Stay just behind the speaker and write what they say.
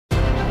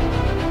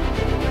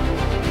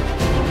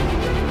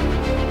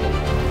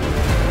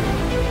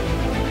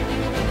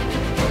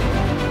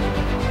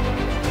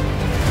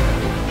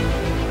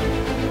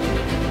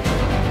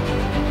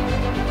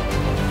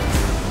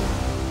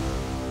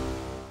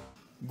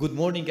Good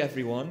morning,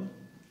 everyone.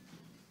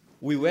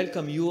 We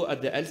welcome you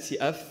at the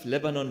LCF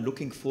Lebanon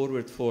Looking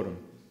Forward Forum.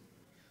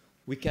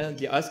 We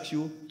kindly ask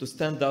you to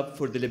stand up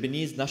for the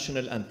Lebanese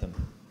national anthem.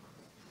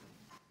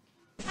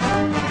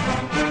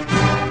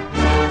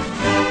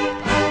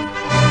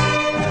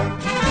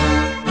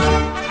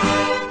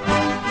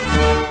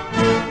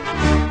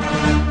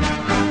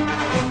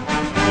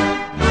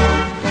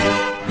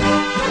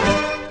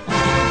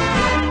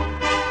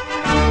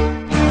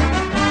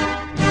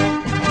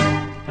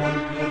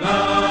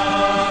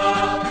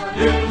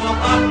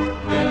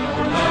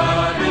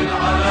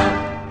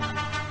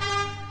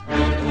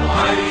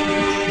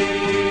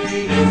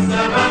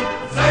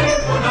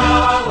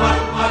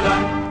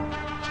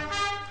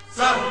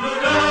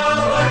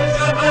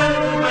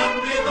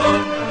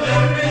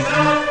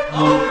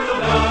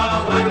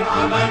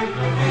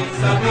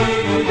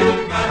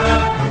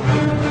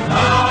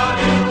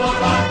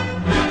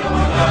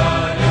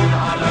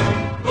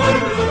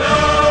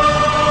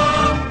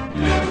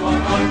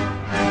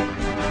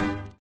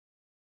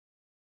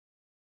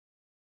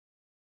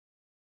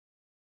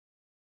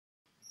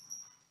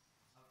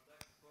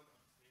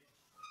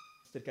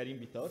 Mr. Karim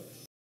Bitar.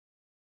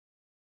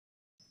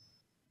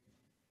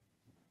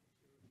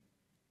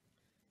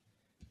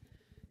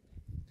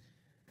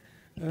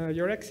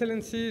 Your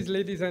Excellencies,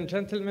 ladies and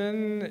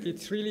gentlemen,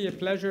 it's really a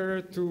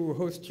pleasure to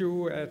host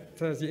you at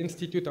the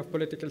Institute of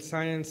Political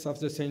Science of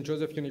the St.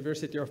 Joseph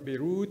University of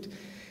Beirut.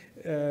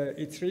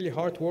 It's really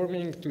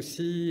heartwarming to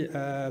see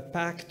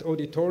packed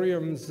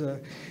auditoriums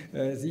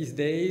these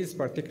days,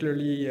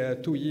 particularly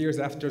 2 years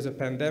after the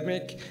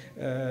pandemic.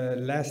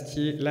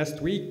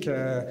 Last week,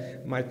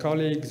 my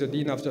colleague, the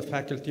Dean of the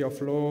Faculty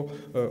of Law,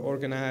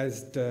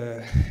 organized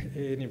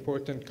an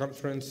important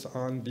conference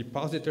on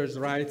depositors'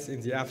 rights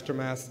in the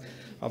aftermath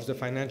of the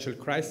financial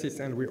crisis,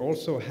 and we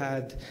also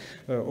had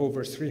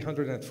over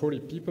 340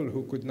 people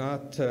who could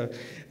not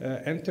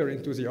enter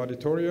into the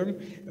auditorium.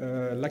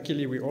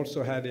 Luckily, we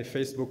also had a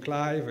Facebook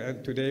Live,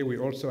 and today we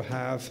also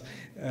have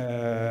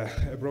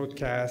a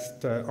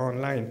broadcast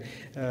online.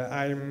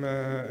 I'm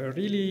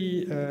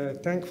really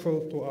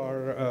thankful to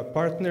our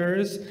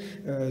partners,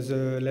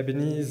 the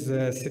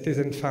Lebanese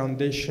Citizen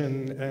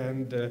Foundation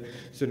and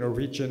the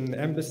Norwegian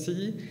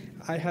Embassy.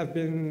 I have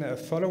been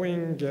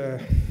following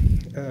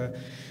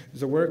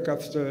the work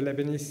of the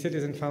Lebanese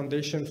Citizen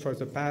Foundation for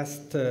the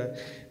past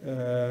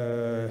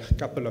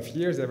couple of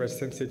years, ever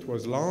since it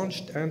was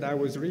launched, and I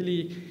was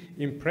really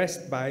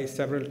impressed by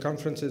several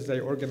conferences they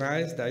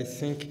organized. I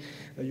think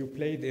you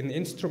played an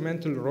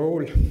instrumental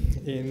role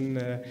in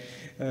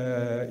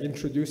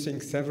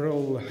introducing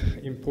several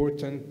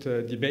important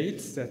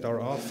debates that are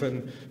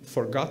often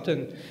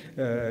forgotten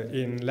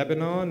in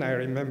Lebanon. I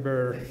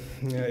remember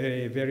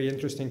a very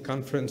interesting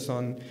conference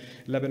on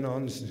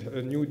Lebanon's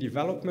new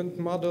development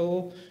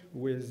model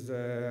with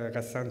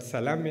Ghassan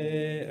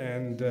Salameh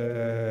and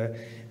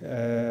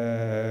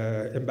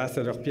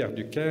Ambassador Pierre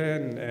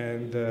Duquesne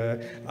and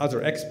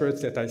other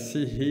experts that I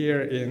see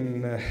here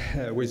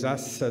with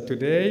us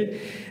today.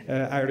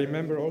 I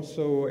remember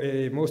also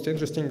a most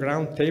interesting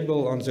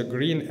roundtable on the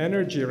green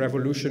energy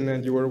revolution,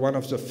 and you were one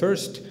of the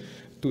first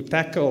to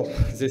tackle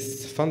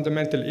this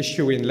fundamental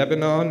issue in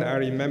Lebanon. I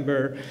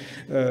remember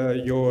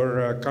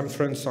your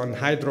conference on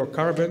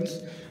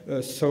hydrocarbons.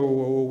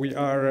 So we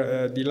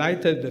are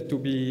delighted to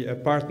be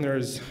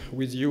partners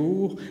with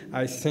you.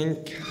 I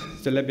think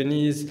the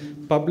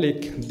Lebanese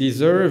public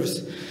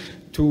deserves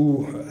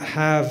to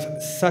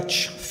have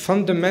such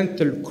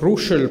fundamental,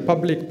 crucial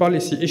public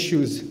policy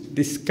issues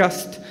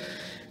discussed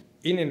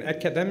in an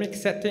academic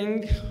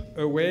setting,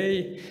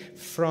 away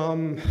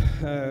from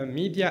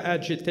media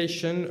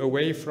agitation,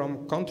 away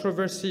from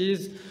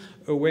controversies,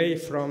 away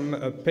from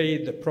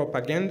paid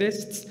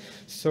propagandists.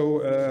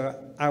 So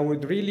I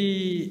would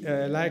really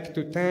like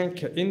to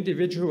thank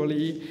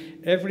individually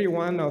every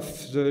one of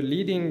the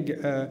leading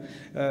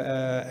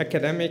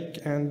academic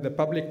and the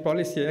public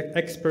policy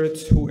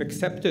experts who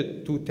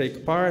accepted to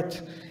take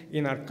part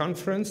in our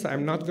conference.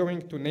 I'm not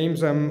going to name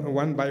them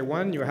one by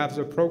one. You have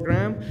the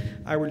program.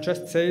 I will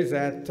just say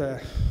that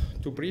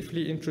to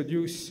briefly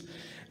introduce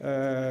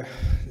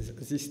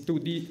this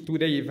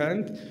two-day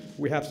event,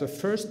 we have the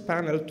first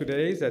panel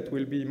today that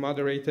will be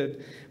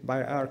moderated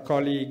by our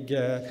colleague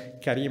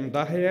Karim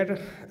Bitar,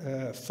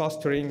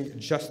 Fostering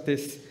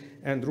Justice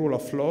and Rule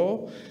of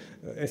Law.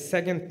 A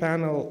second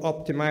panel,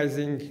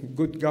 Optimizing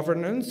Good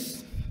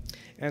Governance.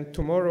 And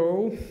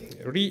tomorrow,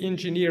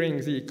 Re-engineering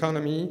the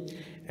Economy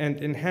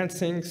and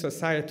Enhancing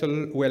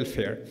Societal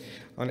Welfare.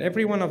 On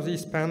every one of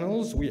these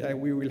panels, we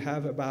will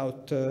have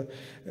about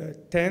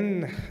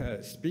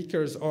 10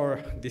 speakers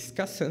or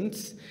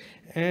discussants,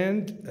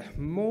 and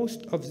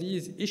most of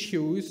these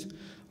issues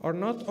are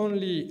not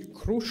only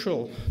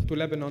crucial to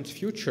Lebanon's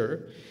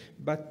future,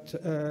 but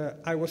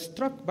I was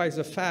struck by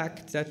the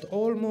fact that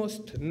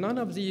almost none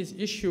of these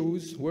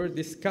issues were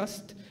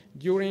discussed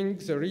during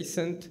the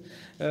recent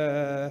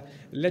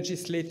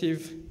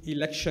legislative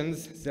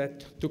elections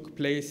that took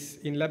place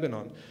in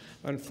Lebanon.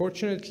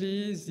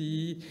 Unfortunately,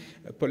 the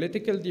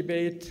political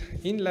debate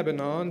in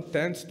Lebanon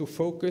tends to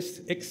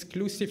focus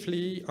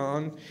exclusively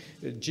on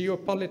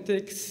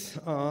geopolitics,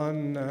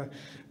 on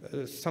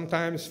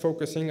sometimes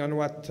focusing on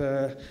what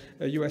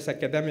US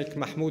academic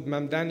Mahmoud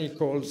Mamdani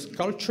calls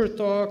culture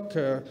talk.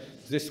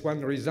 This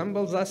one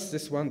resembles us,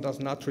 this one does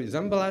not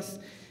resemble us.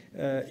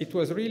 It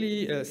was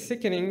really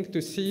sickening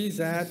to see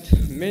that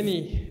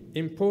many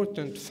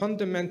important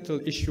fundamental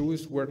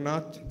issues were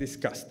not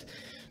discussed.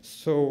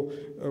 So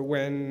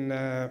when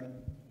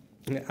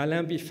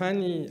Alain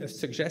Bifani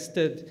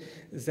suggested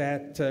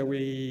that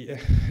we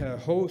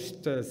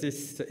host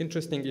this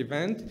interesting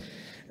event,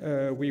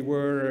 we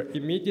were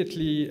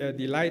immediately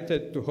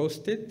delighted to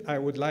host it. I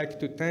would like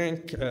to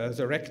thank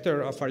the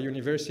rector of our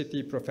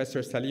university,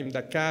 Professor Salim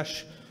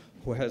Dakash,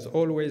 who has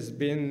always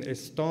been a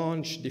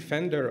staunch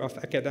defender of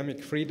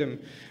academic freedom,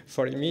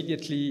 for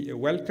immediately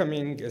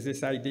welcoming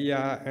this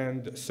idea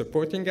and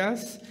supporting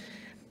us.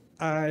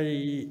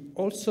 I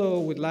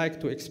also would like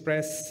to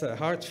express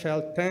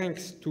heartfelt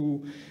thanks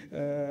to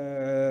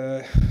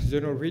the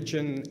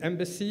Norwegian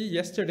Embassy.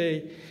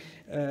 Yesterday,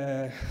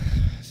 it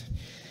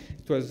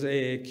was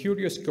a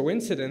curious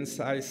coincidence.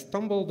 I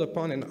stumbled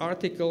upon an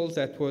article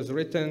that was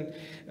written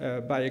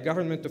by a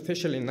government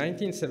official in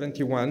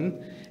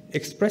 1971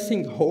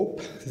 expressing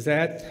hope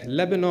that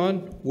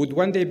Lebanon would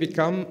one day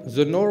become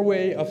the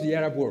Norway of the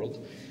Arab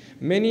world.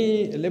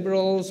 Many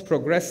liberals,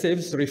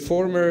 progressives,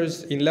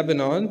 reformers in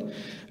Lebanon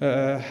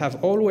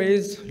have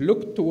always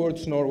looked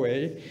towards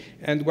Norway,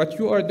 and what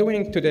you are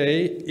doing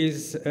today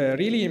is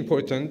really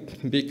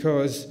important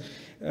because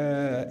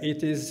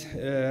it is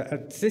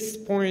at this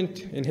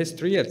point in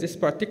history, at this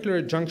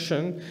particular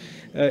junction,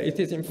 it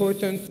is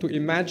important to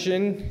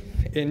imagine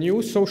a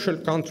new social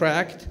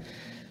contract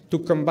to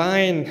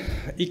combine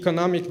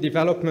economic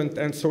development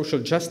and social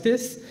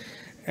justice.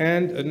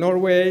 And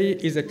Norway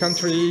is a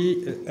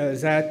country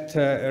that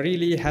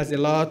really has a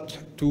lot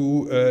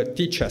to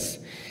teach us.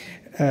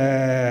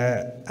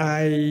 I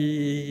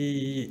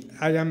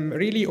am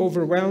really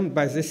overwhelmed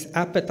by this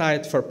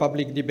appetite for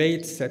public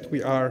debates that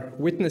we are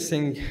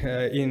witnessing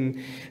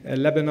in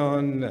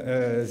Lebanon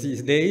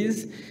these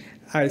days.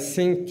 I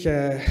think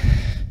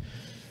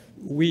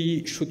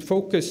we should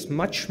focus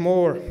much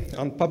more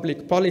on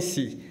public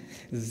policy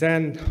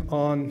than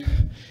on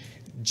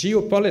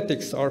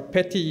geopolitics or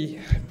petty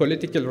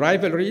political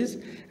rivalries.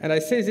 And I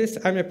say this,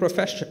 I'm a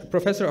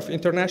professor of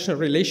international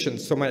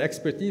relations, so my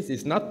expertise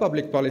is not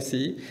public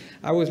policy.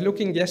 I was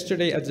looking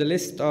yesterday at the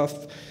list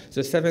of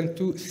the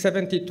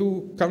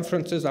 72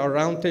 conferences or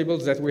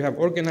roundtables that we have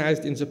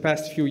organized in the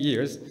past few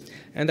years.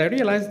 And I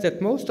realized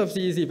that most of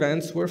these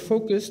events were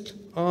focused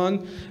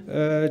on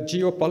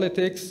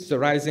geopolitics, the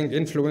rising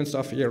influence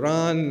of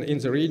Iran in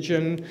the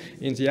region,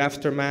 in the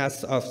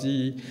aftermath of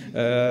the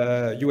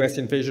US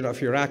invasion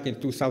of Iraq in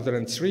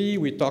 2003.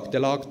 We talked a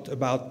lot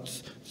about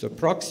the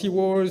proxy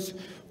wars.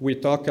 We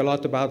talk a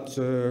lot about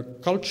the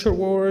culture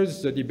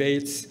wars, the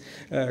debates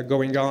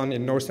going on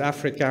in North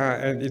Africa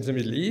and in the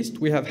Middle East.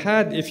 We have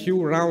had a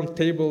few round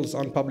tables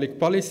on public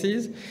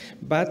policies,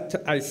 but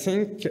I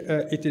think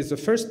it is the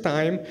first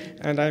time,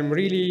 and I'm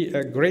really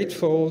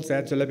grateful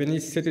that the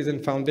Lebanese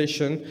Citizen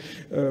Foundation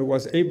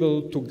was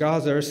able to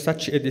gather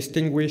such a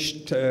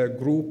distinguished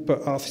group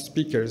of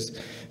speakers.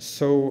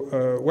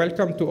 So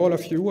welcome to all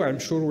of you. I'm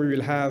sure we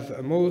will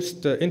have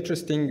most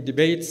interesting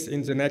debates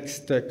in the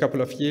next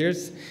couple of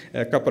years,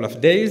 couple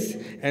of days,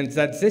 and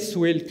that this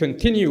will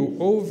continue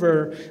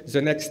over the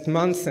next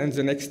months and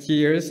the next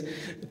years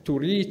to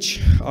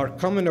reach our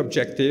common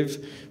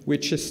objective,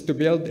 which is to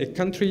build a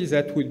country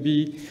that would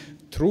be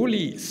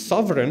truly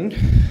sovereign,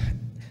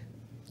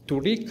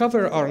 to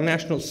recover our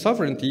national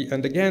sovereignty.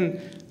 And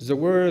again, the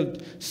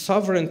word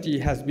sovereignty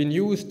has been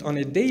used on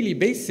a daily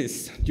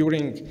basis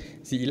during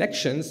the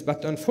elections,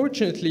 but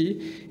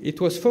unfortunately,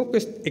 it was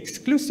focused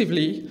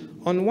exclusively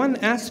on one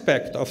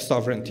aspect of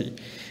sovereignty,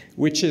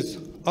 which is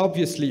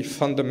obviously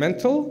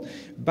fundamental,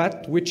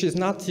 but which is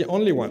not the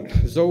only one.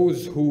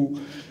 Those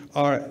who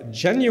are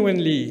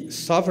genuinely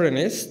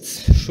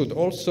sovereignists should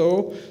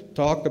also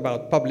talk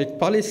about public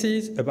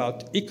policies,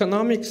 about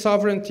economic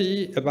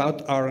sovereignty,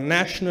 about our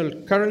national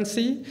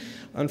currency.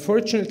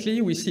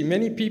 Unfortunately, we see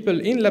many people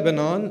in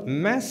Lebanon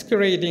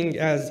masquerading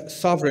as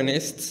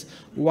sovereignists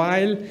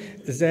while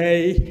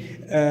they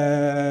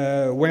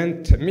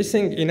went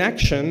missing in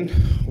action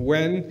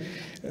when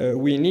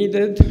we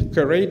needed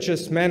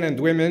courageous men and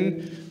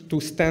women to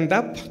stand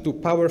up to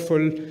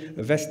powerful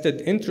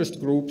vested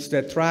interest groups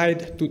that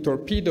tried to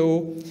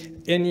torpedo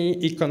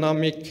any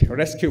economic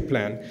rescue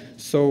plan.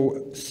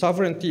 So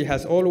sovereignty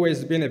has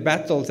always been a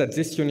battle that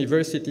this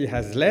university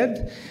has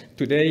led.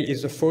 Today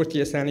is the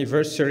 40th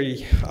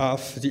anniversary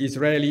of the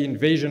Israeli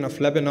invasion of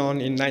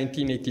Lebanon in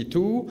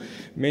 1982.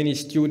 Many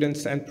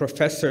students and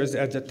professors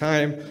at the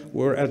time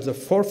were at the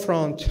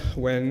forefront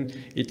when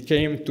it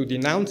came to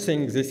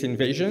denouncing this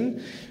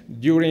invasion.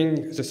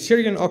 During the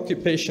Syrian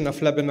occupation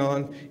of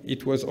Lebanon,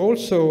 it was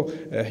also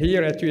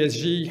here at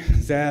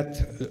USG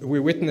that we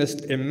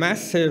witnessed a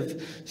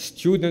massive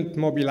student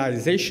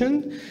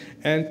mobilization.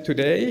 And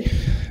today,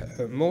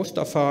 most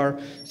of our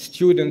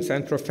students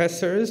and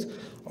professors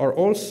are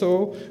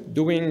also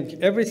doing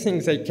everything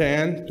they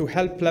can to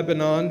help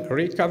Lebanon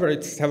recover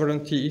its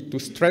sovereignty, to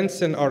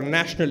strengthen our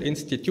national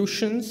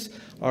institutions,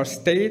 our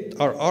state,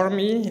 our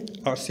army,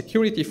 our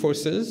security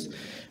forces.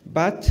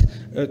 But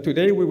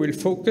today we will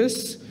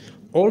focus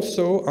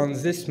also on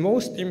this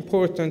most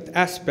important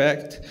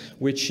aspect,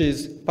 which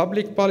is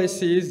public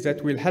policies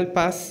that will help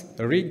us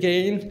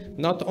regain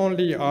not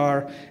only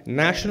our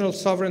national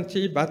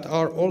sovereignty, but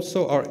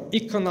also our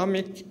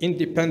economic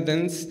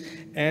independence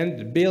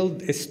and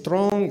build a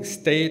strong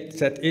state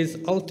that is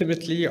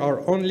ultimately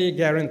our only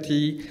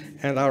guarantee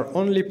and our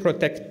only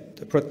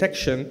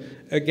protection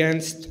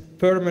against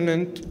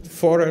permanent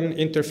foreign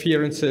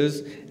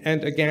interferences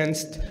and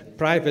against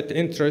private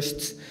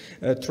interests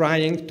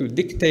trying to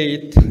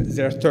dictate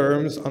their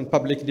terms on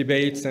public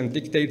debates and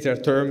dictate their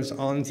terms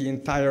on the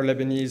entire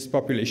Lebanese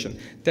population.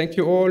 Thank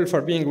you all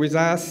for being with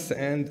us,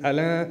 and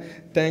Alain,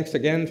 thanks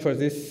again for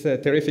this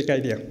terrific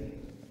idea.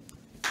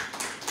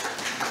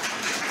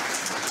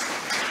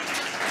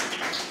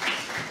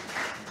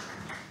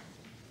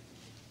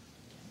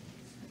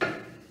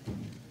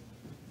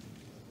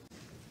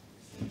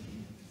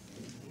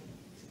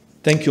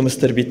 Thank you,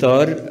 Mr.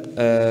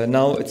 Bitar.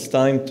 Now it's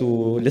time to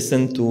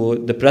listen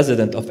to the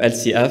president of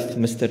LCF,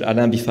 Mr.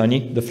 Alain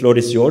Bifani. The floor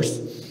is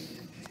yours.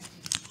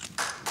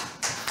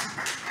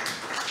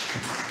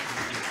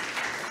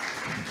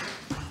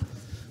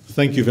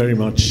 Thank you very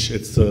much.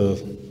 It's a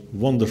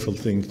wonderful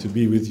thing to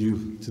be with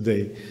you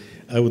today.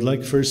 I would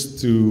like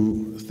first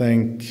to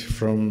thank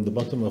from the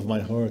bottom of my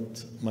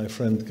heart my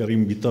friend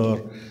Karim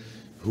Bitar,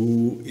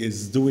 who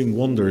is doing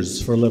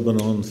wonders for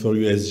Lebanon, for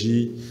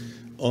USG,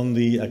 on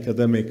the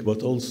academic,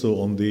 but also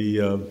on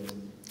the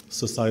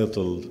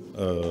societal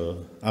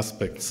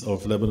aspects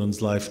of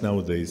Lebanon's life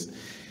nowadays.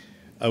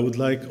 I would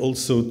like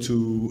also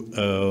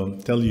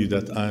to tell you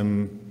that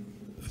I'm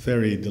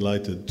very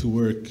delighted to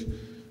work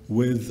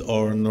with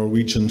our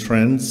Norwegian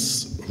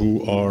friends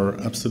who are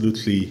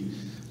absolutely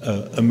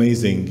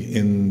amazing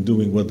in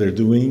doing what they're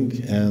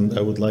doing. And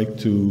I would like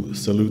to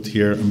salute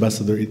here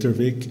Ambassador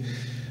Ittervik.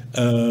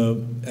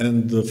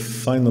 And the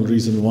final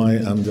reason why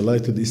I'm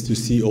delighted is to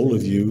see all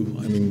of you.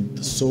 I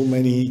mean, so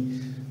many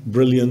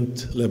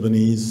brilliant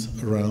Lebanese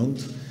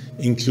around,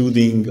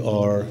 including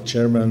our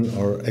chairman,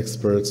 our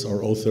experts,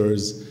 our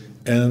authors,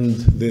 and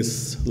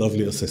this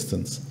lovely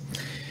assistants.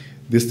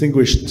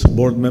 Distinguished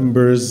board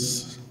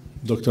members,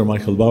 Dr.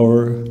 Michael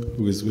Bauer,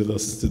 who is with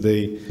us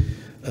today,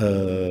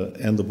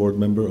 and the board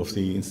member of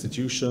the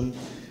institution.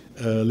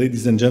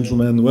 Ladies and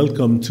gentlemen,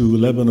 welcome to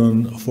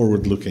Lebanon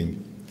Forward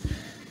Looking.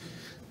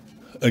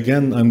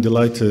 Again, I'm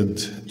delighted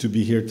to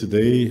be here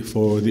today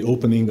for the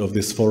opening of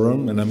this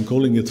forum, and I'm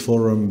calling it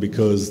forum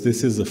because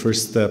this is the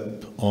first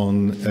step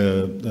on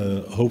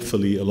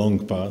hopefully a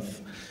long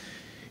path.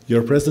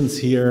 Your presence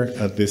here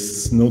at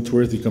this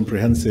noteworthy,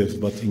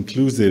 comprehensive, but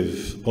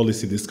inclusive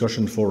policy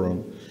discussion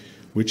forum,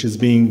 which is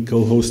being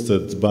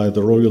co-hosted by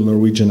the Royal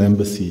Norwegian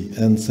Embassy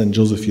and St.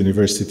 Joseph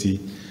University,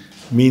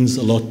 means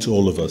a lot to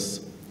all of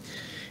us.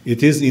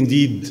 It is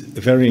indeed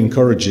very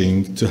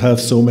encouraging to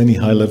have so many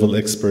high-level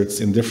experts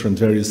in different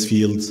various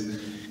fields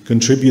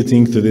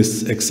contributing to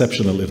this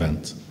exceptional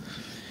event.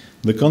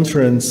 The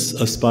conference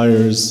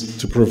aspires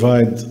to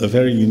provide a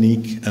very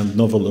unique and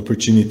novel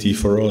opportunity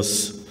for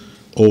us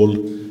all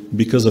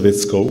because of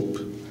its scope.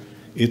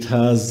 It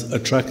has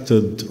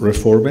attracted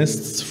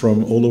reformists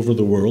from all over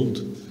the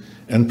world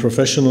and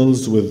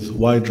professionals with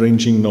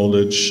wide-ranging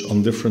knowledge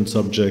on different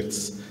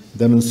subjects,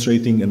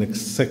 demonstrating an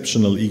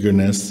exceptional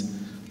eagerness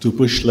to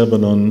push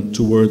Lebanon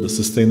toward a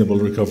sustainable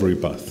recovery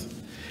path.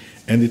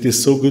 And it is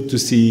so good to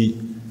see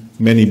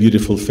many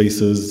beautiful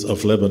faces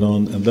of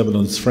Lebanon and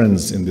Lebanon's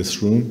friends in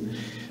this room.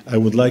 I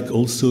would like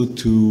also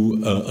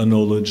to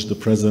acknowledge the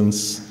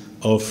presence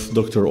of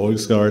Dr.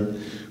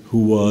 Oysgaard,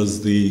 who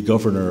was the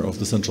governor of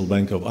the Central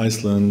Bank of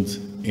Iceland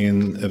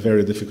in a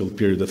very difficult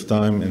period of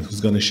time and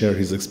who's going to share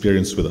his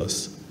experience with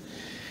us.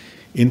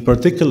 In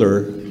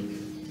particular,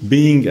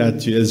 being at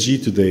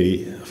USG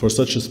today for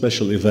such a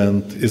special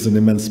event is an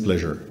immense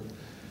pleasure.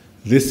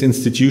 This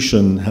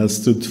institution has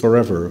stood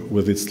forever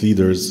with its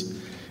leaders,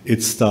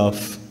 its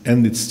staff,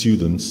 and its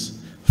students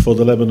for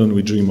the Lebanon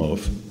we dream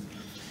of.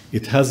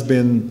 It has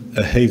been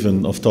a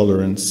haven of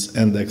tolerance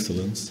and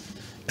excellence,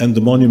 and the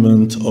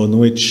monument on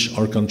which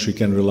our country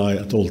can rely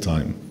at all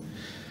times.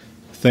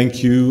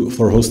 Thank you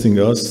for hosting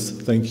us.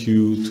 Thank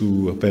you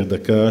to Père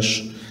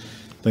Dakash.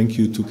 Thank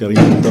you to Karim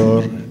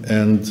Bitar,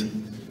 and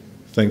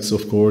thanks,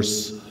 of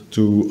course,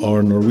 to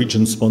our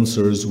Norwegian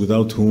sponsors,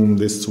 without whom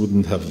this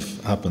wouldn't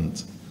have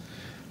happened.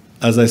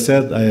 As I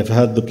said, I have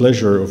had the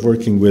pleasure of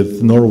working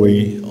with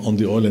Norway on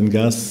the oil and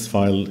gas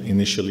file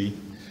initially,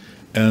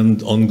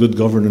 and on good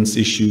governance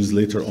issues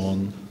later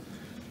on.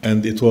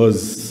 And it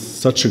was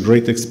such a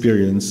great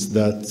experience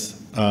that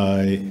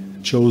I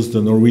chose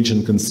the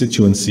Norwegian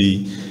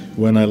constituency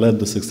when I led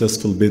the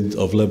successful bid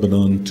of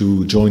Lebanon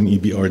to join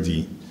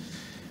EBRD.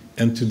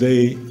 And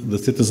today, the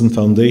Citizen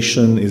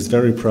Foundation is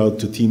very proud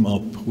to team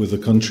up with a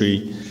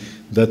country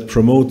that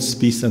promotes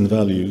peace and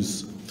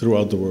values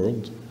throughout the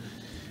world,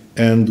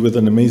 and with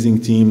an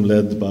amazing team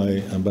led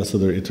by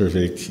Ambassador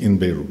Itervik in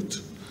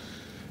Beirut.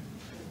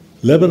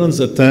 Lebanon's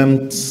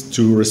attempts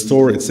to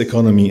restore its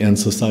economy and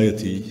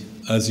society,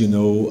 as you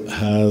know,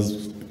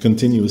 has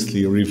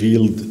continuously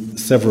revealed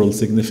several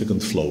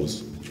significant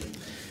flaws.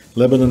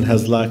 Lebanon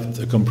has lacked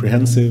a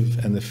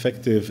comprehensive and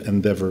effective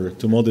endeavor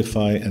to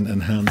modify and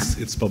enhance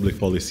its public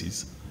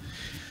policies.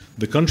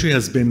 The country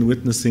has been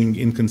witnessing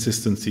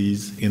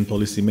inconsistencies in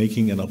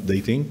policymaking and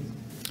updating.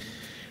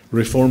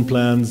 Reform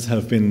plans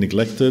have been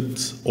neglected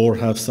or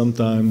have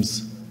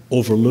sometimes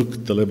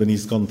overlooked the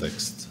Lebanese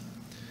context,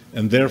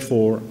 and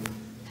therefore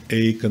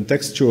a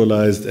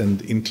contextualized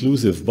and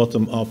inclusive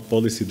bottom-up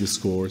policy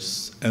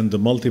discourse and the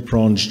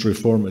multi-pronged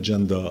reform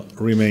agenda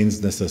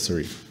remains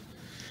necessary.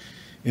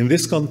 In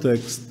this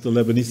context, the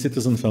Lebanese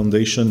Citizen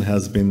Foundation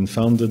has been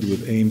founded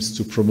with aims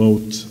to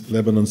promote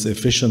Lebanon's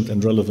efficient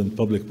and relevant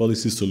public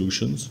policy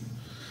solutions.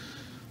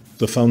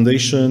 The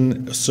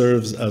foundation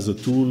serves as a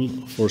tool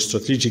for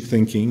strategic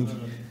thinking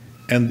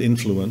and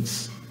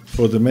influence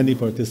for the many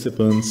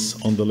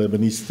participants on the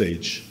Lebanese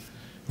stage,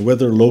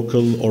 whether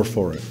local or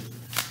foreign.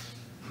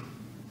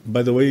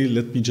 By the way,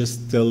 let me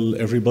just tell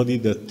everybody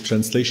that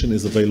translation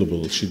is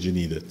available should you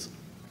need it.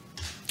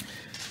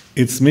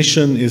 Its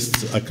mission is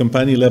to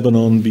accompany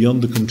Lebanon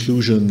beyond the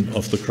conclusion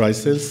of the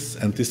crisis,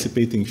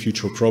 anticipating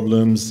future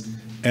problems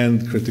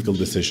and critical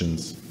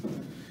decisions.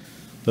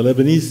 The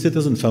Lebanese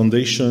Citizen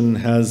Foundation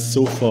has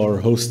so far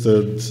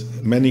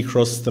hosted many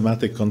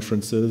cross-thematic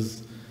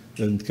conferences,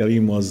 and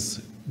Karim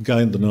was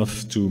kind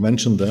enough to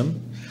mention them,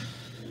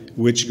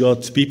 which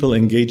got people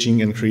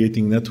engaging and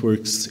creating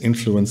networks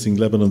influencing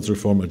Lebanon's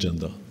reform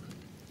agenda.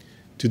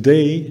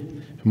 Today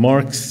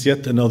marks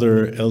yet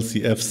another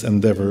LCF's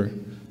endeavor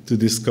to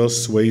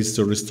discuss ways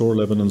to restore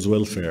Lebanon's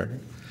welfare.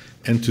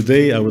 And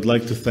today I would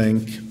like to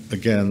thank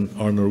again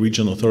the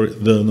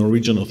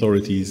Norwegian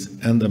authorities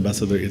and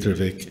Ambassador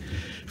Itervik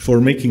for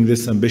making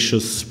this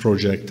ambitious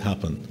project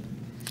happen.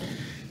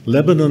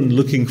 Lebanon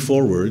Looking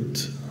Forward,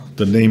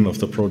 the name of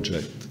the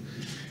project,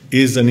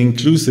 is an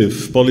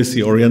inclusive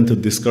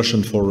policy-oriented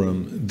discussion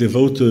forum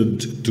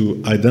devoted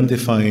to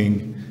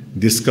identifying,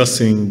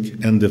 discussing,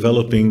 and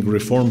developing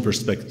reform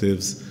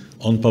perspectives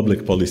on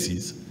public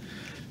policies.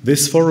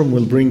 This forum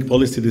will bring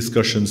policy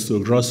discussions to a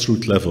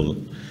grassroots level,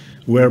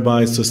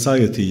 whereby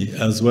society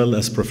as well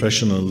as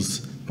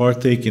professionals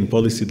partake in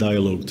policy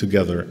dialogue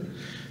together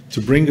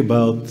to bring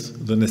about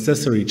the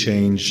necessary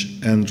change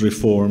and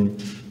reform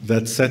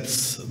that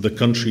sets the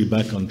country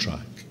back on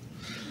track.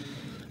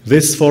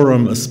 This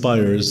forum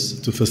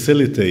aspires to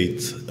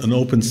facilitate an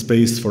open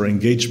space for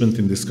engagement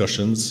in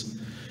discussions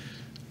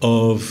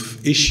of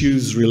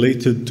issues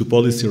related to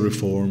policy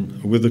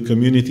reform with a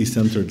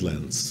community-centered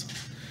lens.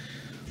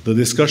 The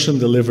discussion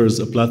delivers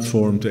a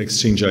platform to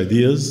exchange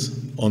ideas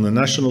on a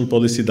national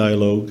policy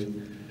dialogue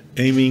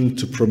aiming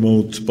to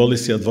promote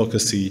policy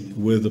advocacy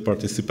with a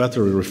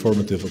participatory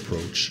reformative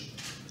approach.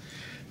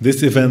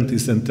 This event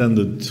is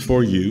intended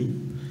for you,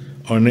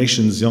 our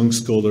nation's young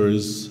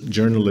scholars,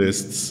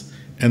 journalists,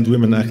 and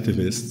women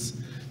activists,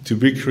 to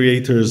be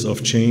creators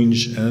of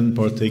change and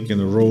partake in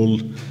a role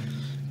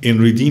in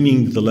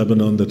redeeming the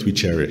Lebanon that we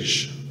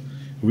cherish.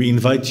 We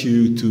invite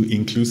you to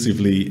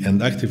inclusively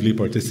and actively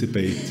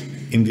participate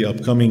in the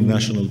upcoming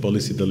national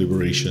policy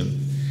deliberation.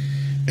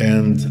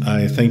 And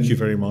I thank you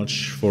very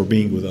much for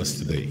being with us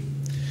today.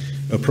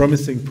 A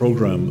promising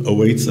program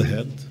awaits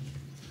ahead.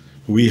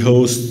 We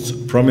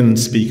host prominent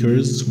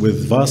speakers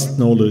with vast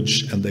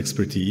knowledge and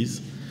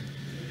expertise.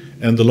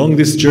 And along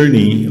this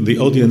journey, the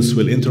audience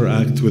will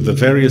interact with the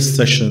various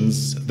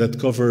sessions that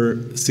cover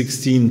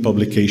 16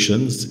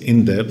 publications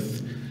in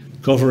depth,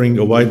 covering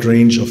a wide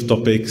range of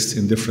topics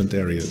in different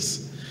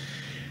areas.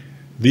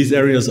 These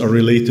areas are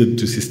related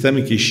to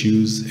systemic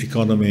issues,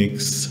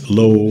 economics,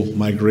 law,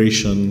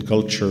 migration,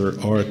 culture,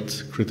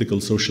 art,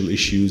 critical social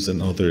issues,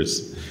 and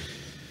others.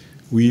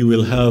 We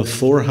will have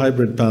 4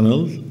 hybrid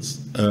panels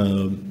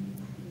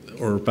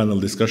or panel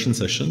discussion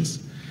sessions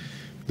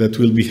that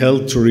will be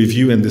held to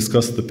review and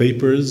discuss the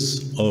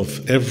papers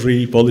of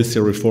every policy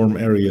reform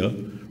area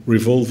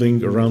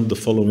revolving around the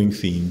following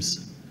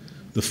themes.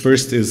 The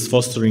first is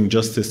fostering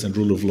justice and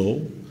rule of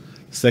law.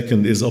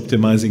 Second is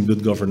optimizing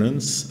good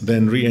governance,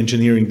 then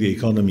re-engineering the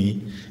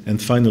economy,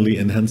 and finally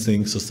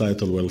enhancing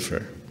societal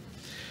welfare.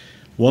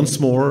 Once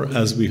more,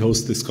 as we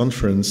host this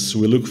conference,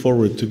 we look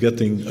forward to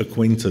getting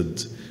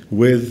acquainted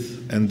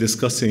with and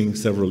discussing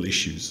several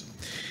issues,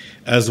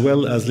 as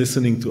well as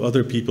listening to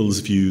other people's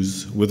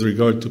views with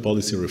regard to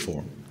policy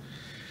reform.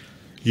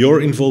 Your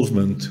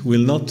involvement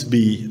will not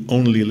be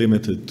only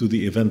limited to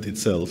the event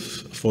itself,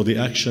 for the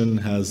action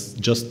has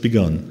just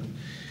begun.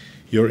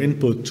 Your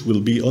input will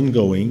be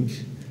ongoing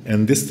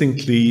and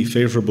distinctly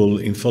favorable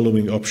in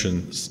following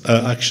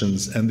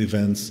actions and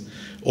events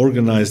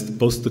organized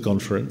post the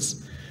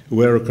conference,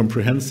 where a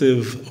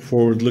comprehensive,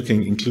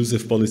 forward-looking,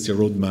 inclusive policy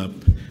roadmap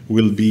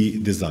will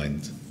be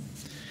designed.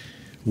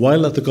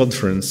 While at the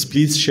conference,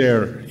 please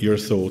share your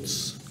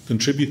thoughts,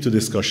 contribute to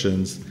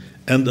discussions,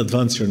 and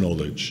advance your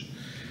knowledge.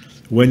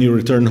 When you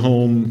return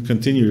home,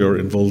 continue your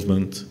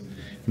involvement,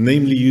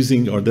 namely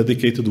using our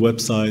dedicated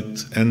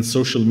website and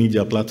social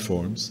media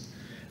platforms,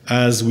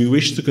 as we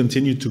wish to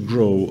continue to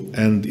grow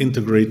and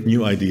integrate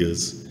new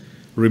ideas,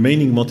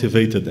 remaining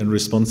motivated and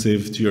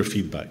responsive to your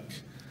feedback.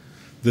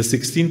 The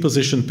 16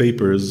 position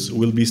papers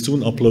will be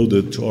soon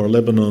uploaded to our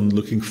Lebanon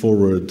Looking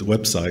Forward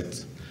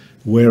website,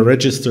 where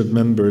registered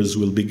members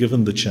will be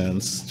given the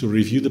chance to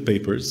review the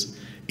papers,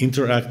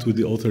 interact with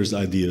the authors'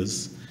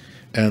 ideas,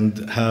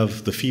 and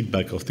have the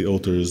feedback of the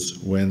authors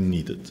when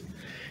needed.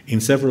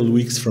 In several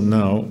weeks from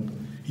now,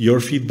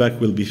 your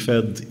feedback will be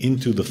fed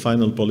into the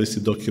final policy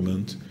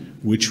document,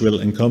 which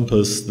will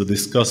encompass the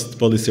discussed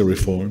policy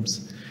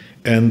reforms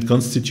and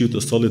constitute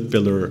a solid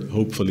pillar,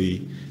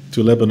 hopefully,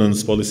 to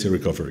Lebanon's policy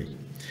recovery.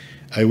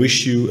 I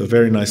wish you a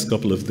very nice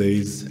couple of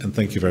days, and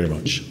thank you very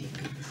much.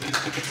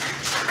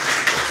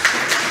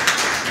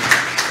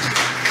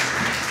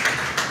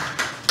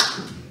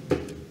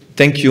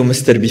 Thank you,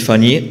 Mr.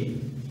 Bifani.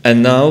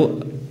 And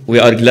now we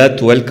are glad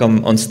to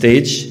welcome on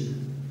stage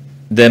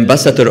the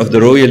Ambassador of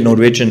the Royal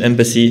Norwegian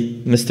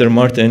Embassy, Mr.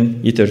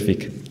 Martin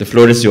Yttervik. The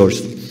floor is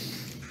yours.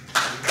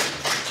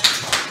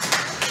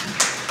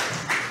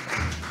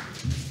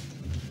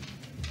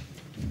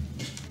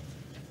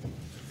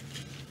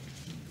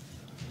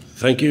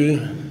 Thank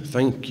you.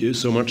 Thank you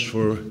so much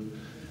for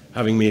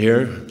having me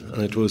here.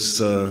 And it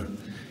was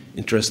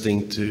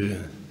interesting to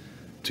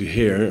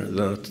hear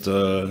that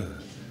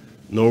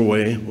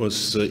Norway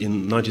was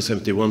in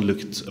 1971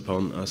 looked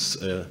upon as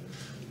a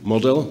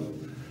model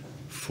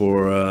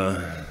for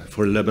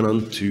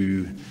Lebanon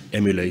to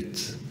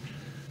emulate.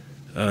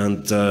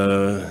 And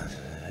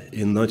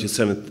in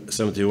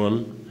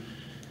 1971,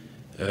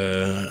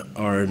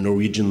 our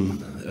Norwegian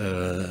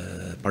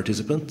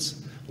participant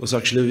was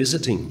actually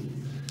visiting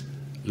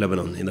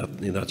Lebanon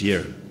in that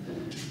year.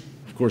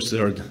 Of course,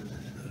 there are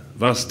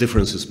vast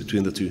differences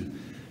between the two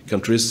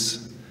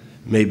countries.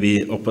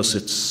 Maybe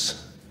opposites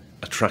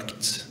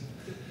attract.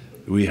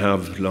 We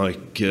have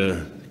like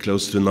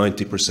close to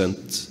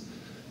 90%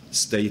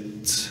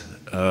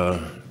 state-run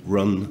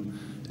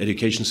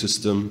education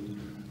system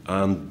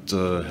and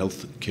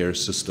health care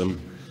system.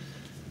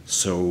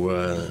 So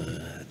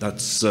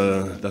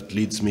that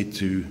leads me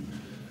to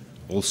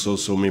also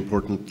some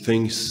important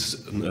things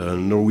I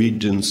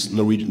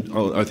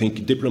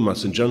think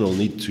diplomats in general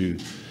need to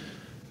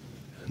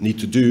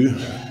do.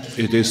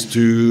 It is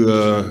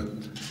to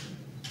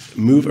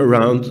move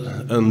around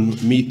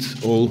and meet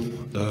all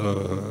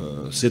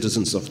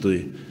citizens of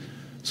the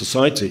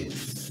society.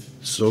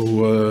 So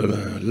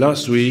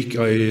last week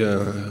I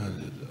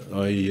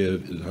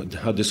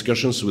had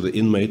discussions with the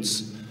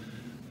inmates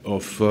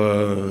of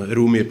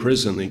Rumi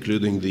prison,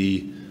 including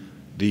the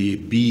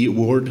B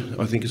ward,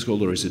 I think it's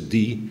called, or is it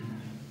D,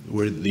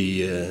 where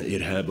the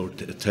Irhab or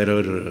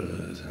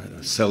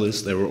terror cell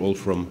is. They were all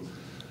from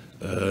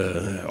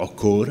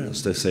Akkor,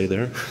 as they say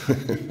there,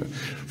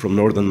 from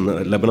northern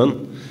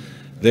Lebanon.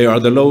 They are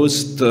the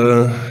lowest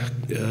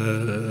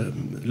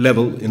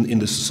level in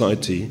the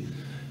society,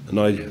 and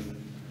I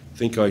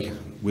think I,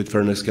 with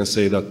fairness, can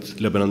say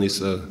that Lebanon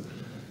is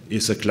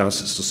a class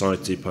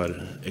society par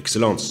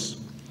excellence.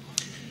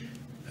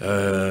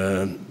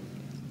 But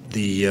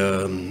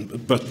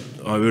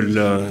I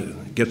will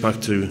get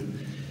back to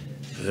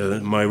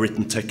my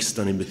written text,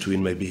 and in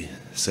between maybe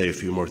say a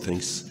few more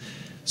things.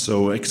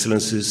 So,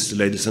 Excellencies,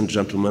 ladies and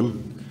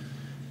gentlemen,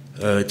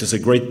 it is a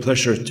great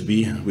pleasure to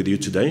be with you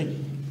today.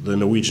 The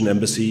Norwegian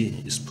Embassy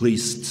is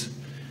pleased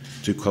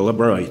to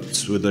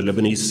collaborate with the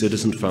Lebanese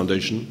Citizen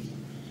Foundation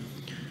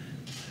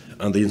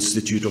and the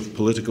Institute of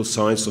Political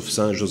Science of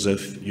Saint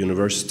Joseph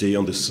University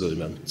on this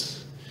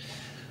event.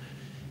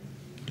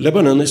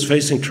 Lebanon is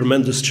facing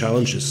tremendous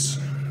challenges.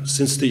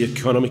 Since the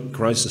economic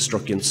crisis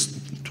struck in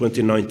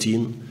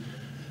 2019,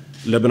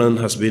 Lebanon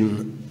has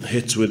been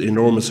hit with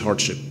enormous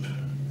hardship,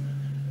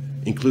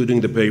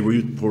 including the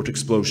Beirut port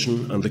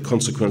explosion and the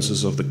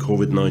consequences of the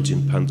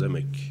COVID-19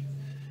 pandemic.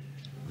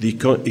 The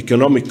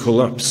economic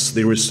collapse,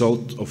 the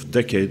result of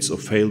decades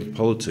of failed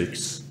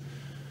politics,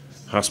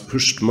 has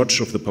pushed much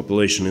of the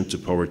population into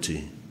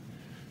poverty.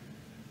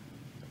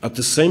 At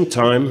the same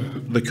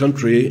time, the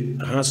country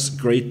has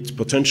great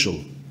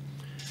potential.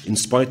 In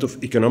spite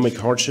of economic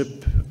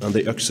hardship and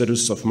the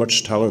exodus of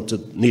much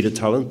needed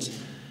talent,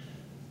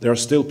 there are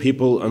still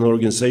people and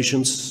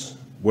organizations,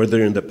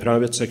 whether in the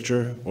private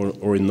sector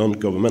or in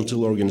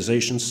non-governmental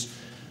organizations,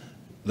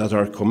 that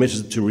are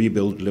committed to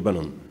rebuild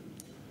Lebanon.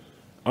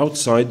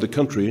 Outside the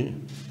country,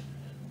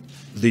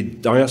 the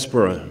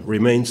diaspora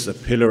remains a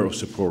pillar of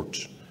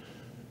support.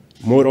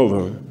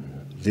 Moreover,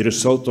 the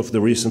result of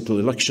the recent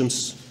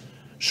elections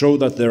show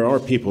that there are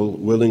people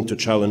willing to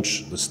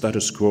challenge the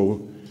status quo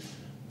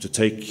to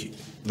take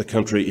the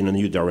country in a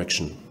new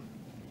direction.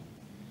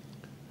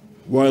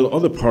 While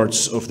other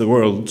parts of the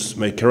world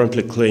may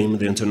currently claim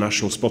the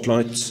international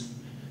spotlight,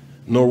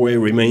 Norway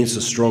remains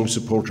a strong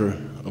supporter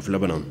of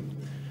Lebanon.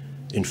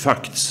 In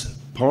fact,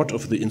 part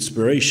of the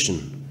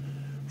inspiration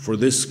for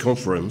this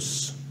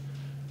conference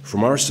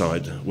from our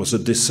side was a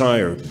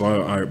desire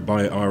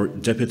by our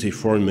Deputy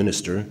Foreign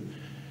Minister,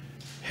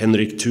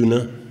 Henrik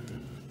Thune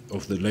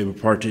of the Labour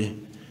Party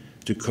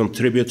to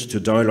contribute to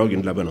dialogue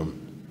in Lebanon.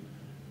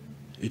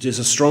 It is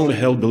a strongly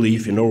held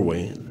belief in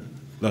Norway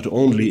that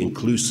only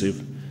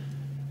inclusive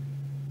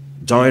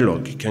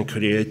dialogue can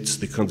create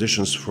the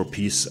conditions for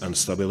peace and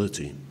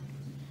stability.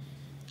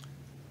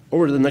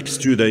 Over the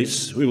next 2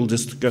 days, we will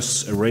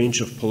discuss a range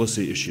of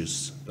policy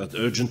issues that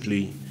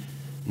urgently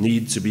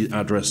need to be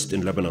addressed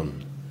in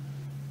Lebanon.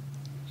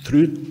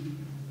 Through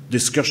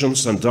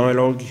discussions and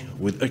dialogue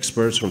with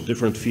experts from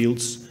different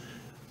fields,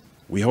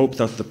 we hope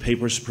that the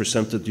papers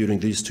presented during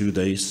these 2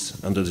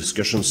 days and the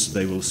discussions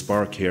they will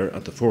spark here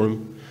at the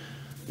forum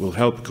will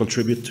help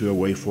contribute to a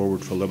way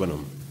forward for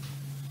Lebanon.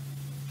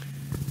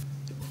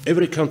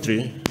 Every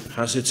country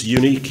has its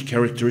unique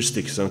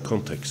characteristics and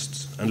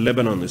contexts, and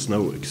Lebanon is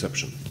no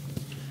exception.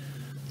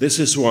 This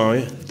is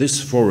why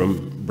this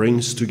forum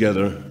brings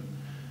together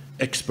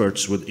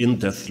experts with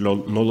in-depth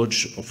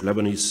knowledge of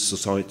Lebanese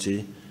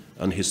society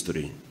and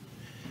history.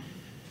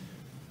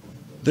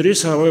 There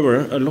is,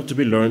 however, a lot to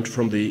be learned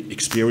from the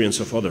experience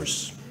of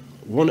others.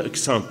 One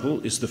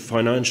example is the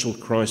financial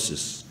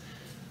crisis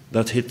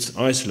that hit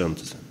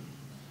Iceland,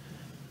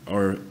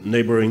 our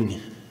neighbors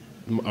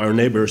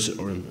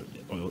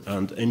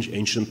and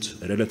ancient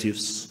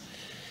relatives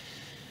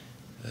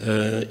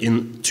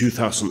in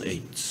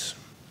 2008.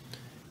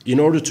 In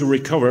order to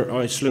recover,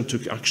 Iceland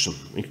took action,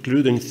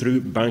 including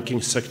through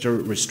banking sector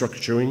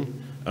restructuring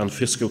and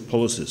fiscal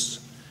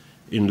policies,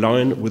 in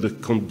line with the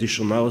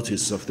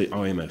conditionalities of the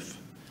IMF.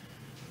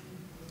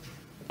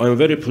 I am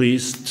very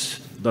pleased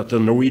that the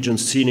Norwegian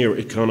senior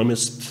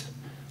economist,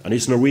 and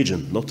he's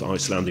Norwegian, not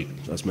Icelandic,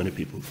 as many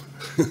people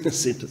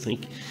seem to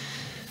think,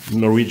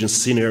 Norwegian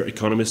senior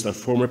economist and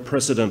former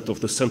president of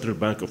the Central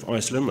Bank of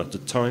Iceland at the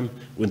time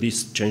when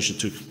these changes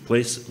took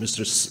place,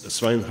 Mr.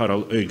 Svein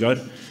Harald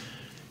Øygard,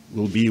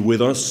 will be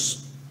with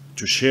us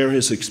to share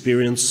his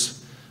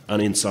experience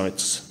and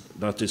insights.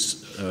 That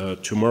is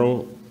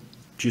tomorrow,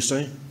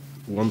 Tuesday,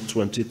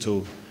 1:20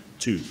 till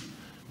 2.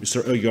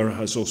 Mr. Øygard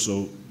has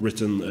also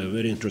written a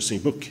very interesting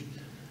book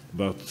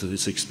about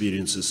his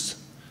experiences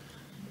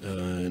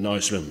in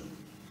Iceland.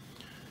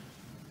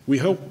 We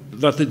hope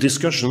that the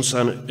discussions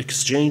and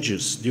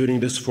exchanges during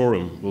this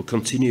forum will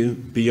continue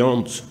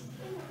beyond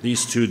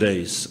these 2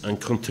 days and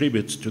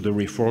contribute to the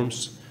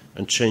reforms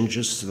and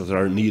changes that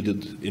are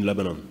needed in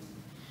Lebanon.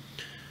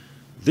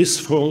 This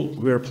fall,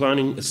 we are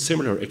planning a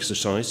similar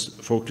exercise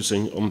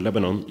focusing on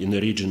Lebanon in a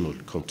regional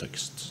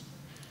context.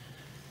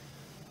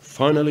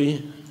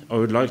 Finally, I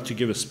would like to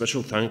give a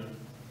special thanks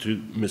to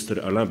Mr.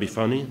 Alain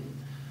Bifani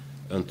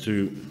and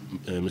to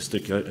Mr.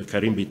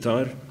 Karim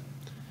Bitar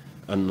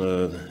and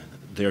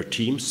their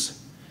teams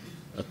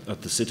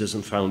at the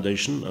Citizen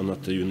Foundation and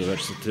at the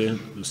University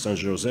of St.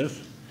 Joseph.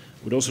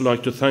 I would also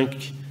like to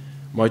thank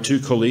my 2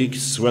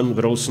 colleagues, Sven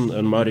Wroldsen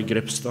and Mari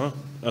Grepstad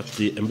at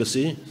the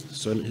embassy,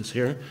 Sven is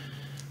here,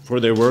 for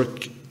their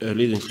work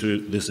leading to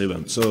this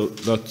event. So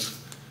that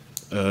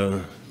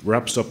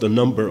wraps up the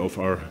number of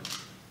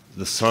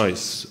the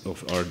size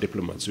of our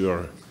diplomats. We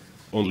are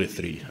only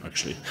 3,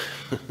 actually.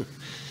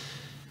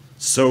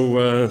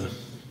 So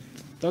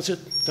that's it.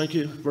 Thank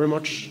you very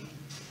much.